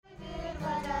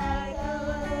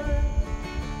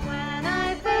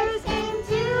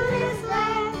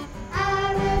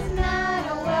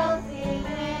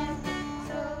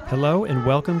Hello and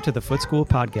welcome to the Foot School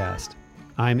Podcast.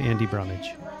 I'm Andy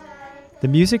Brummage. The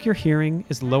music you're hearing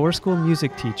is lower school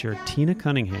music teacher Tina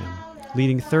Cunningham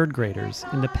leading third graders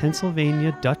in the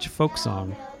Pennsylvania Dutch folk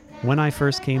song, When I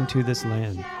First Came to This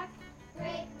Land.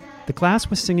 The class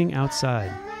was singing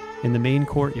outside in the main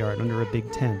courtyard under a big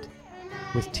tent,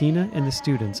 with Tina and the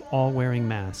students all wearing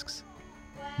masks.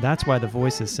 That's why the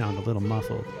voices sound a little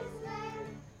muffled.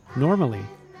 Normally,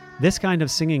 this kind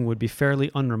of singing would be fairly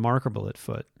unremarkable at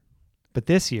Foot. But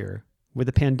this year, with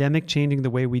the pandemic changing the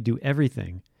way we do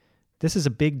everything, this is a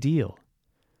big deal.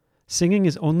 Singing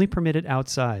is only permitted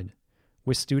outside,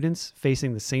 with students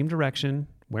facing the same direction,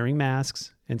 wearing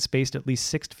masks, and spaced at least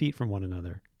 6 feet from one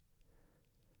another.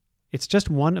 It's just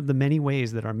one of the many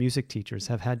ways that our music teachers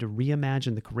have had to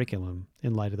reimagine the curriculum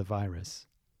in light of the virus.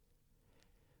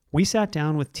 We sat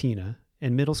down with Tina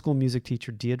and middle school music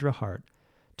teacher Deirdre Hart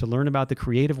to learn about the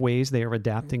creative ways they are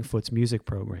adapting Foot's music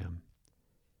program.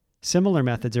 Similar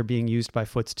methods are being used by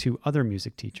Foot's two other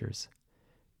music teachers,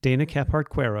 Dana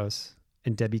Kephart-Queros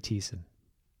and Debbie Thiessen.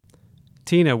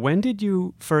 Tina, when did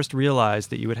you first realize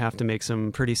that you would have to make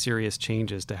some pretty serious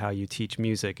changes to how you teach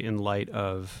music in light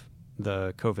of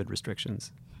the COVID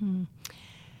restrictions?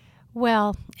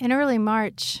 Well, in early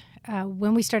March,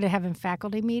 when we started having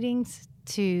faculty meetings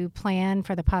to plan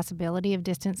for the possibility of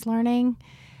distance learning,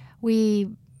 we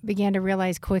began to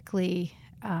realize quickly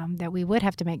that we would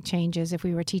have to make changes if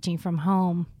we were teaching from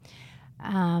home.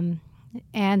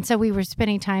 And so we were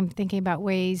spending time thinking about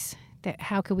ways that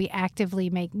how could we actively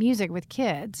make music with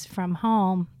kids from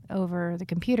home over the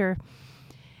computer.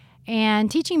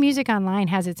 And teaching music online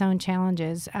has its own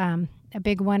challenges. A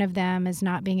big one of them is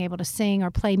not being able to sing or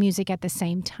play music at the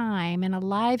same time in a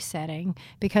live setting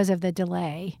because of the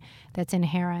delay that's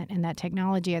inherent in that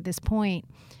technology at this point.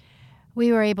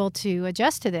 We were able to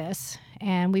adjust to this,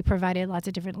 and we provided lots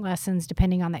of different lessons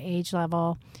depending on the age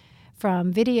level,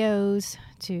 from videos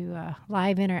to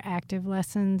live interactive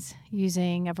lessons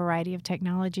using a variety of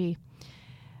technology.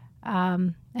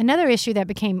 Another issue that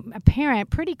became apparent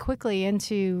pretty quickly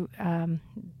into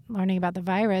learning about the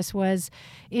virus was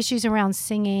issues around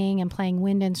singing and playing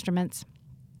wind instruments.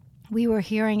 We were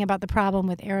hearing about the problem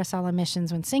with aerosol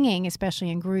emissions when singing,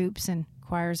 especially in groups and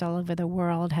choirs all over the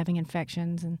world having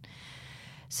infections. And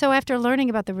so after learning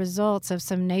about the results of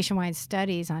some nationwide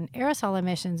studies on aerosol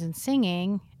emissions in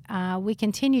singing, we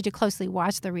continued to closely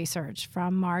watch the research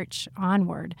from March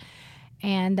onward.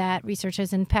 And that research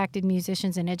has impacted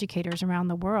musicians and educators around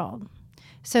the world.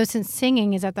 So since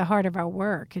singing is at the heart of our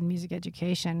work in music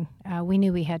education, we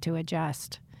knew we had to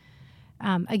adjust.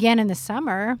 Again, in the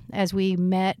summer, as we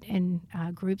met in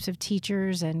groups of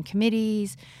teachers and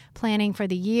committees planning for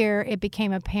the year, it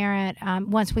became apparent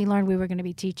once we learned we were going to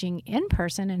be teaching in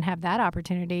person and have that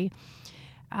opportunity,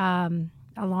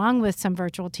 along with some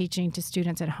virtual teaching to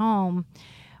students at home,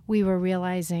 we were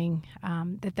realizing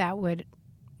that would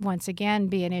once again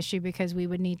be an issue because we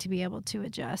would need to be able to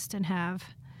adjust and have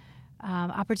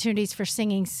opportunities for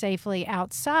singing safely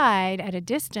outside at a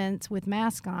distance with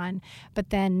mask on, but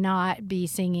then not be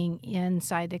singing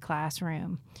inside the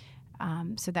classroom.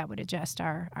 So that would adjust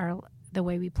the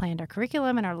way we planned our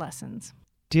curriculum and our lessons.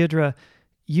 Deirdre,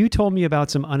 you told me about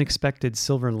some unexpected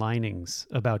silver linings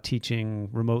about teaching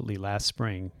remotely last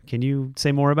spring. Can you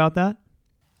say more about that?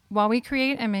 While we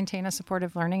create and maintain a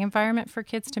supportive learning environment for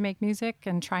kids to make music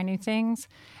and try new things,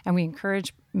 and we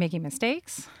encourage making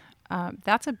mistakes,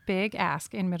 that's a big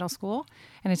ask in middle school,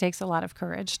 and it takes a lot of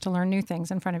courage to learn new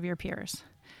things in front of your peers.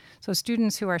 So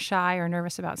students who are shy or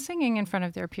nervous about singing in front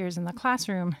of their peers in the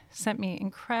classroom sent me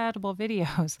incredible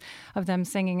videos of them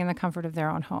singing in the comfort of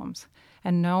their own homes.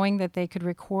 And knowing that they could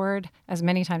record as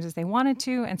many times as they wanted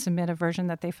to and submit a version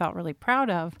that they felt really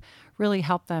proud of really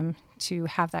helped them to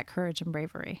have that courage and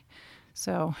bravery.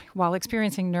 So while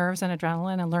experiencing nerves and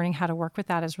adrenaline and learning how to work with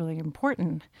that is really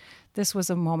important, this was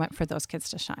a moment for those kids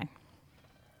to shine.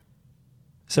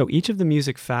 So each of the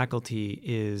music faculty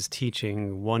is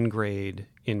teaching one grade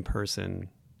in person,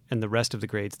 and the rest of the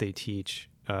grades they teach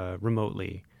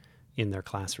remotely in their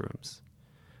classrooms.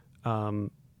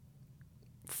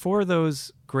 For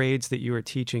those grades that you are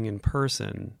teaching in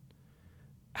person,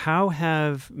 how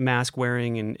have mask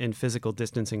wearing and physical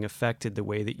distancing affected the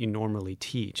way that you normally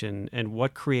teach? And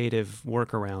what creative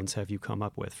workarounds have you come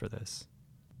up with for this?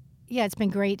 Yeah, it's been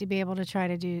great to be able to try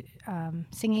to do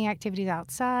singing activities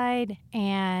outside.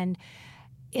 And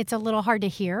it's a little hard to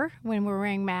hear when we're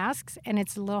wearing masks. And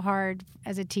it's a little hard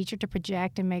as a teacher to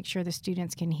project and make sure the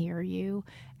students can hear you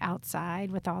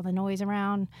outside with all the noise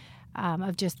around.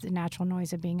 of just the natural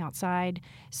noise of being outside.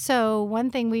 So one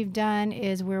thing we've done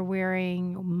is we're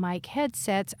wearing mic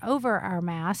headsets over our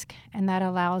mask, and that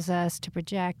allows us to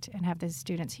project and have the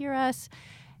students hear us,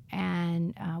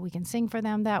 and we can sing for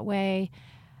them that way.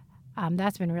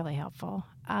 That's been really helpful.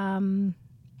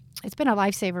 It's been a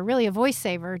lifesaver, really a voice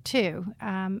saver too.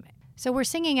 So we're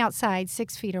singing outside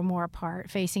 6 feet or more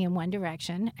apart, facing in one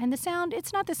direction, and the sound,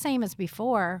 it's not the same as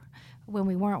before when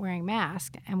we weren't wearing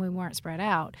masks and we weren't spread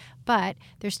out, but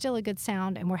there's still a good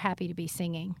sound, and we're happy to be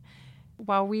singing.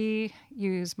 While we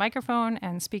use microphone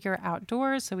and speaker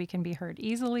outdoors so we can be heard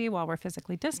easily while we're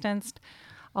physically distanced,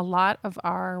 a lot of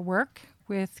our work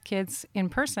with kids in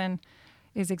person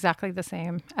is exactly the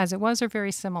same as it was, or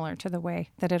very similar to the way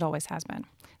that it always has been.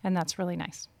 And that's really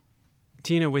nice.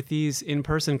 Tina, with these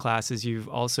in-person classes, you've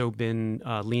also been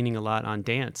leaning a lot on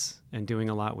dance and doing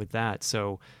a lot with that.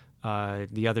 So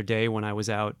the other day when I was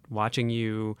out watching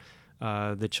you,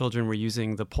 the children were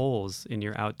using the poles in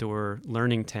your outdoor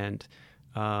learning tent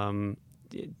as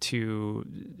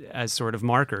sort of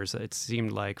markers, it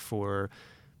seemed like, for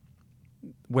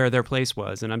where their place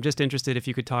was. And I'm just interested if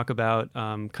you could talk about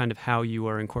kind of how you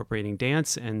are incorporating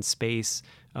dance and space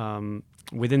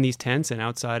within these tents and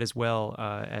outside as well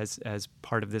as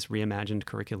part of this reimagined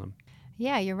curriculum.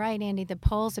 Yeah, you're right, Andy. The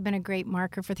poles have been a great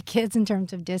marker for the kids in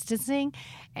terms of distancing,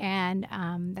 and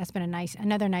that's been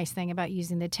another nice thing about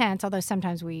using the tents, although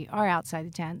sometimes we are outside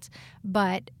the tents.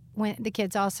 But when the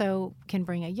kids also can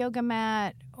bring a yoga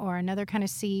mat or another kind of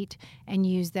seat and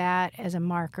use that as a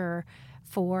marker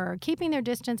for keeping their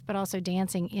distance, but also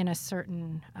dancing in a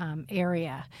certain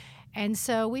area. And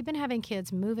so we've been having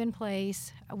kids move in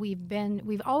place.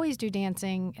 We've always do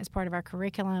dancing as part of our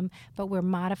curriculum, but we're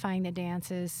modifying the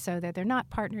dances so that they're not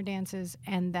partner dances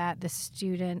and that the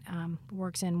student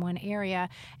works in one area.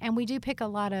 And we do pick a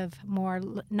lot of more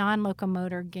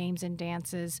non-locomotor games and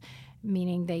dances,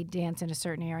 meaning they dance in a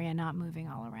certain area, not moving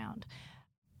all around.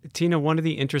 Tina, one of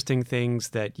the interesting things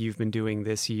that you've been doing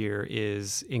this year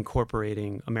is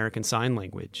incorporating American Sign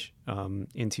Language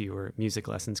into your music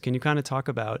lessons. Can you kind of talk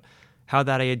about how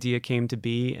that idea came to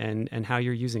be and how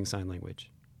you're using sign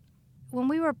language? When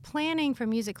we were planning for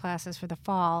music classes for the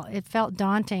fall, it felt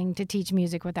daunting to teach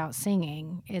music without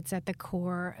singing. It's at the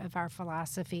core of our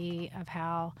philosophy of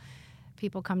how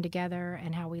people come together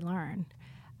and how we learn.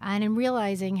 And in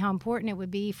realizing how important it would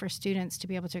be for students to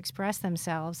be able to express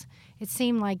themselves, it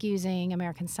seemed like using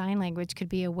American Sign Language could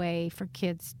be a way for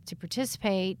kids to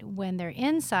participate when they're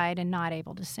inside and not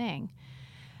able to sing.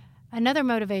 Another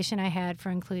motivation I had for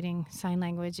including sign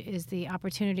language is the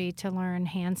opportunity to learn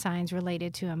hand signs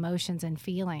related to emotions and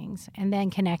feelings, and then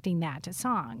connecting that to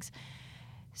songs.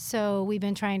 So we've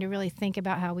been trying to really think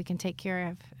about how we can take care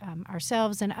of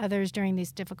ourselves and others during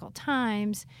these difficult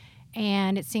times.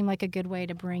 And it seemed like a good way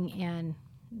to bring in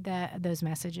those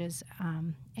messages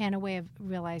and a way of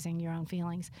realizing your own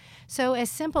feelings. So as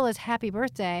simple as happy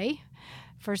birthday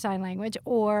for sign language,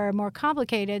 or more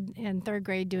complicated in third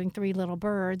grade doing Three Little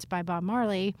Birds by Bob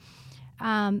Marley,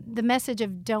 the message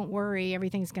of don't worry,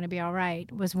 everything's going to be all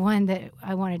right was one that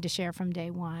I wanted to share from day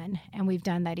one. And we've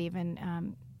done that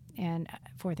even in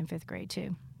fourth and fifth grade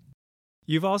too.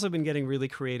 You've also been getting really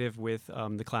creative with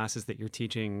the classes that you're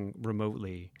teaching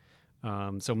remotely.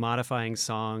 So modifying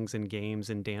songs and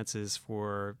games and dances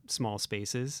for small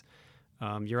spaces.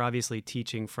 You're obviously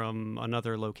teaching from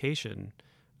another location,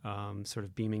 sort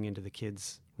of beaming into the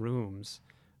kids' rooms.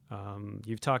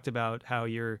 You've talked about how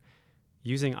you're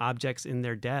using objects in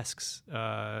their desks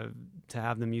to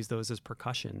have them use those as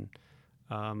percussion.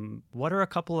 What are a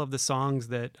couple of the songs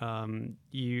that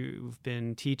you've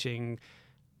been teaching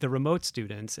the remote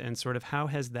students, and sort of how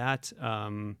has that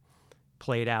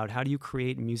played out? How do you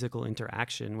create musical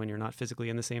interaction when you're not physically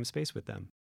in the same space with them?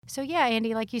 So yeah,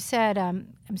 Andy, like you said,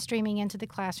 I'm streaming into the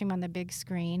classroom on the big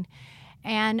screen.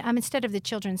 And instead of the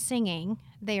children singing,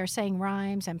 they are saying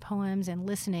rhymes and poems and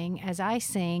listening as I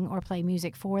sing or play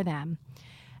music for them.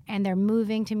 And they're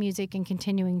moving to music and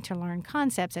continuing to learn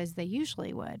concepts as they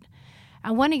usually would.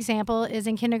 One example is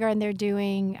in kindergarten, they're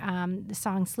doing the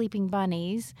song Sleeping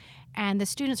Bunnies, and the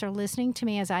students are listening to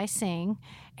me as I sing,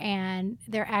 and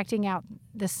they're acting out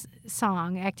this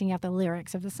song, acting out the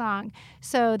lyrics of the song.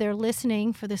 So they're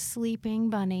listening for the sleeping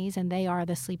bunnies, and they are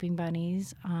the sleeping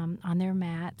bunnies on their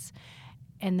mats,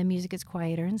 and the music gets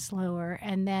quieter and slower,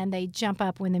 and then they jump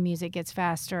up when the music gets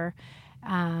faster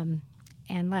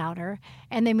and louder,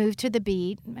 and they move to the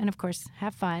beat, and of course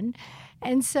have fun.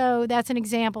 And so that's an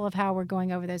example of how we're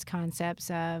going over those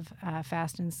concepts of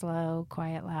fast and slow,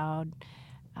 quiet, loud,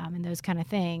 and those kind of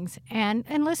things. And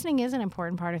listening is an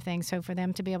important part of things, so for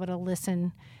them to be able to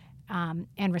listen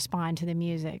and respond to the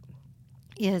music.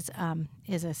 is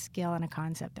a skill and a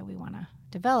concept that we want to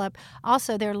develop.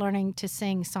 Also, they're learning to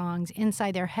sing songs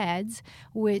inside their heads,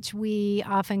 which we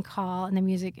often call in the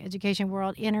music education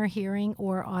world inner hearing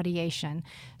or audiation.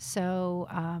 So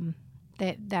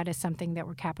that is something that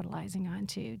we're capitalizing on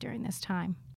too during this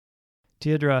time.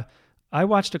 Deirdre, I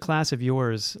watched a class of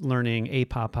yours learning A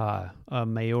Papa, a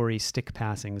Maori stick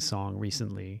passing song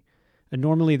recently. And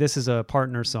normally this is a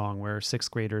partner song where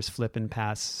sixth graders flip and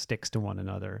pass sticks to one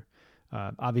another.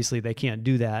 Obviously they can't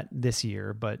do that this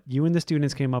year, but you and the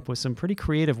students came up with some pretty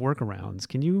creative workarounds.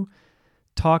 Can you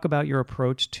talk about your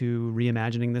approach to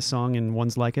reimagining this song and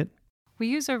ones like it? We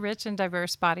use a rich and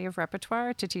diverse body of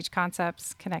repertoire to teach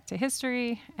concepts, connect to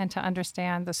history, and to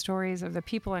understand the stories of the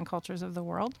people and cultures of the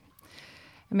world.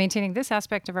 And maintaining this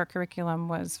aspect of our curriculum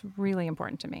was really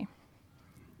important to me.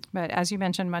 But as you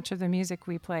mentioned, much of the music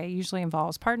we play usually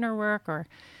involves partner work or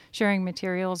sharing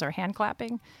materials or hand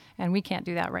clapping, and we can't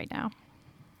do that right now.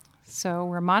 So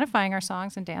we're modifying our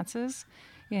songs and dances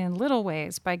in little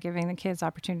ways by giving the kids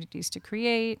opportunities to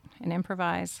create and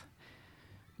improvise.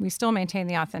 We still maintain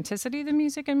the authenticity of the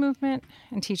music and movement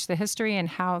and teach the history and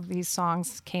how these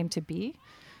songs came to be,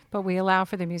 but we allow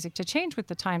for the music to change with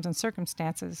the times and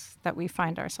circumstances that we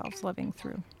find ourselves living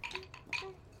through.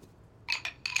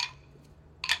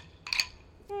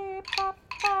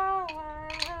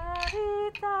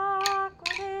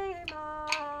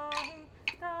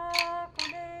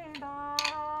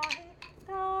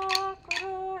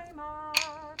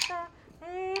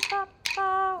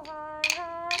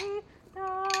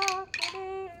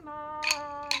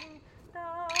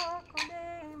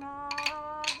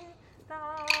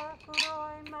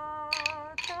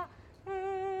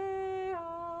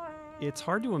 It's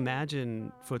hard to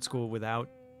imagine Foot School without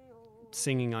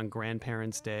singing on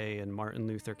Grandparents' Day and Martin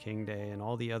Luther King Day and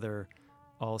all the other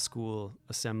all-school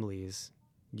assemblies,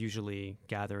 usually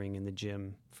gathering in the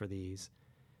gym for these.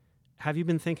 Have you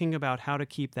been thinking about how to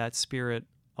keep that spirit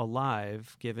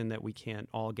alive, given that we can't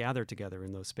all gather together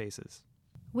in those spaces?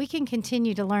 We can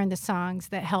continue to learn the songs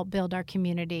that help build our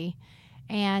community.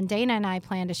 And Dana and I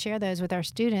plan to share those with our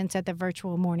students at the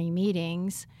virtual morning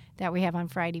meetings that we have on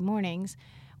Friday mornings,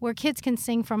 where kids can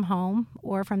sing from home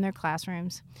or from their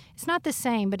classrooms. It's not the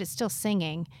same, but it's still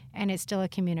singing, and it's still a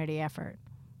community effort.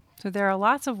 So there are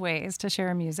lots of ways to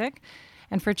share music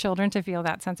and for children to feel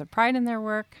that sense of pride in their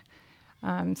work.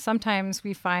 Sometimes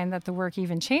we find that the work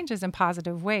even changes in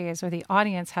positive ways, or the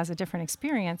audience has a different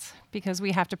experience because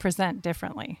we have to present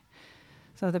differently.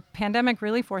 So the pandemic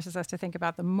really forces us to think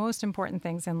about the most important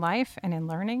things in life and in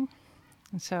learning.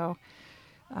 And so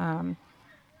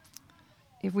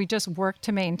if we just work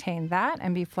to maintain that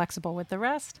and be flexible with the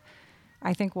rest,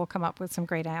 I think we'll come up with some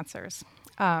great answers.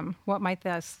 What might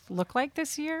this look like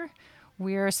this year?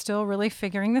 We're still really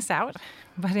figuring this out,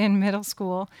 but in middle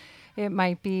school, it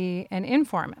might be an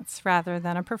informance rather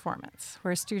than a performance,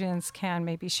 where students can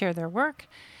maybe share their work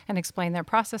and explain their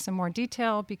process in more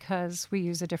detail because we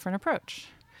use a different approach.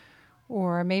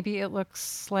 Or maybe it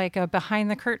looks like a behind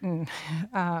the curtain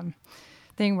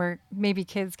thing where maybe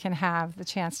kids can have the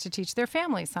chance to teach their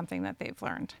families something that they've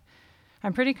learned.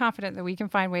 I'm pretty confident that we can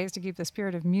find ways to keep the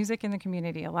spirit of music in the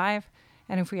community alive,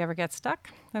 and if we ever get stuck,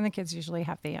 then the kids usually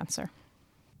have the answer.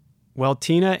 Well,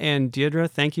 Tina and Deirdre,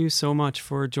 thank you so much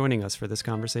for joining us for this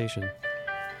conversation.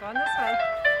 Go on this way.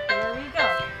 Here we go.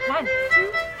 1, 2,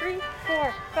 3,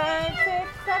 4, 5, 6,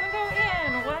 7, go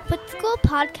in. 1, Foot School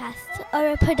podcasts are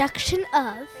a production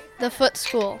of The Foot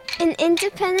School, an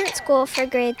independent school for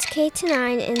grades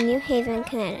K-9 in New Haven,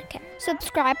 Connecticut.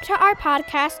 Subscribe to our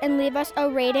podcast and leave us a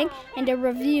rating and a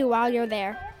review while you're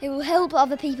there. It will help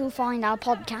other people find our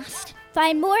podcast.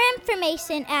 Find more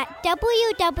information at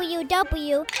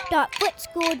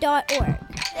www.footschool.org.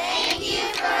 Thank you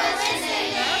for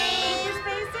listening.